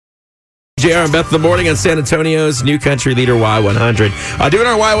JR and Beth in the morning on San Antonio's new country leader Y100. Doing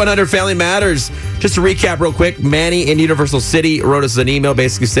our Y100 Family Matters. Just to recap real quick, Manny in Universal City wrote us an email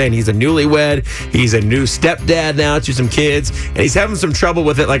basically saying he's a newlywed, he's a new stepdad now to some kids, and he's having some trouble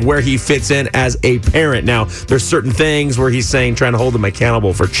with it, like where he fits in as a parent. Now, there's certain things where he's saying trying to hold them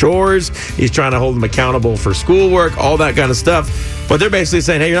accountable for chores, he's trying to hold them accountable for schoolwork, all that kind of stuff. But they're basically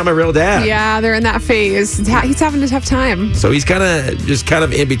saying, hey, you're not my real dad. Yeah, they're in that phase. He's having a tough time. So he's kind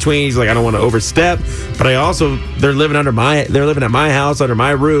of in between. He's like, I don't want to overstep, but they're living at my house under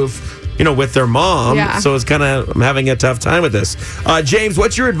my roof, with their mom. Yeah. So I'm having a tough time with this. James,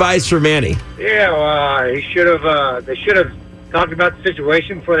 what's your advice for Manny? Yeah, they should have talked about the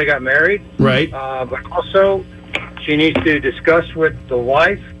situation before they got married. Right. But also, she needs to discuss with the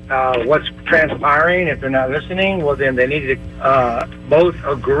wife what's transpiring. If they're not listening, well, then they need to both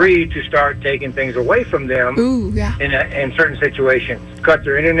agree to start taking things away from them. Ooh, yeah. In certain situations. Cut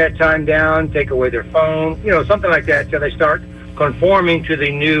their internet time down, take away their phone, something like that, till they start conforming to the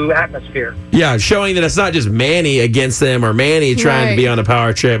new atmosphere. Yeah, showing that it's not just Manny against them or Manny trying to be on a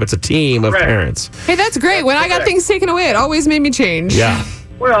power trip. It's a team of parents. Hey, that's great. When I got things taken away, it always made me change. Yeah.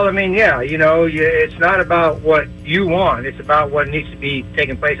 Well, it's not about what you want. It's about what needs to be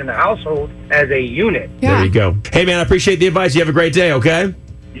taking place in the household as a unit. Yeah. There you go. Hey, man, I appreciate the advice. You have a great day, okay?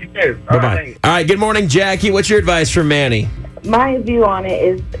 You too. Bye-bye. All right, good morning, Jackie. What's your advice for Manny? My view on it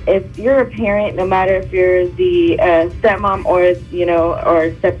is, if you're a parent, no matter if you're the stepmom or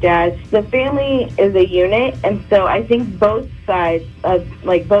stepdad, the family is a unit, and so I think both sides of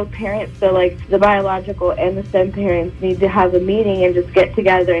both parents, so the biological and the step parents, need to have a meeting and just get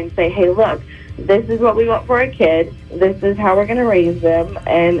together and say, hey, look, this is what we want for our kid. This is how we're going to raise them,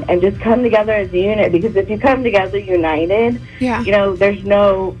 and just come together as a unit. Because if you come together united, there's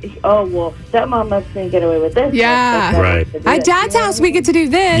no, stepmom lets me get away with this. Yeah. Right. At Dad's house, we get to do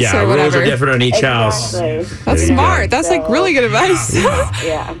this or rules whatever. are different on each house. That's smart. That's really good advice.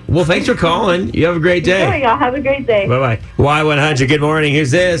 Yeah. Well, thanks for calling. You have a great day. Sure, y'all have a great day. Bye-bye. Y100, good morning.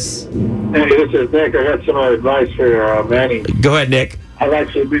 Who's this? Hey, this is Nick. I got some advice for Manny. Go ahead, Nick. I've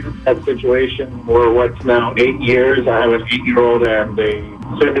actually been in that situation where what's now 8 years. I have an 8-year-old and a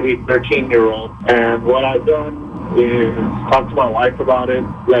soon-to-be 13-year-old. And what I've done is talk to my wife about it,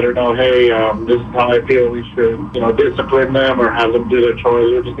 let her know, hey, this is how I feel we should, discipline them or have them do their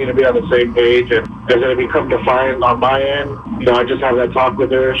chores. We just need to be on the same page. And as it becomes defined on my end, I just have that talk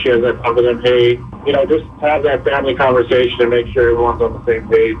with her. She has that talk with them, hey, just have that family conversation and make sure everyone's on the same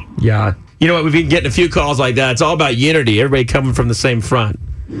page. Yeah. You know what? We've been getting a few calls like that. It's all about unity. Everybody coming from the same front.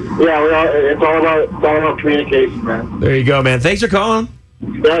 Yeah, it's all about communication, man. There you go, man. Thanks for calling.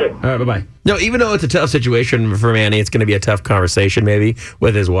 You got it. All right, bye-bye. No, even though it's a tough situation for Manny, it's going to be a tough conversation maybe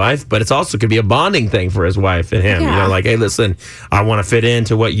with his wife, but it's also could be a bonding thing for his wife and him. Yeah. Like, hey, listen, I want to fit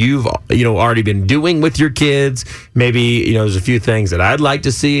into what you've already been doing with your kids. Maybe, there's a few things that I'd like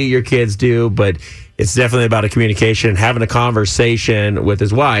to see your kids do, but it's definitely about a communication, having a conversation with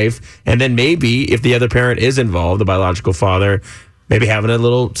his wife, and then maybe if the other parent is involved, the biological father, maybe having a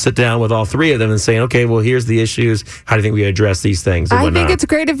little sit down with all three of them and saying, okay, well, here's the issues. How do you think we address these things and I whatnot? think it's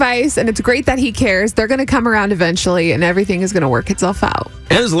great advice, and it's great that he cares. They're going to come around eventually, and everything is going to work itself out.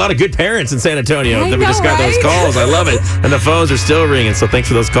 And there's a lot of good parents in San Antonio. I We just got those calls. I love it. And the phones are still ringing, so thanks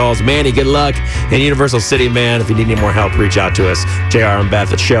for those calls. Manny, good luck in Universal City, man. If you need any more help, reach out to us. JR and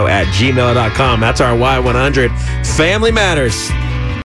Beth at show@gmail.com. That's our Y100 Family Matters.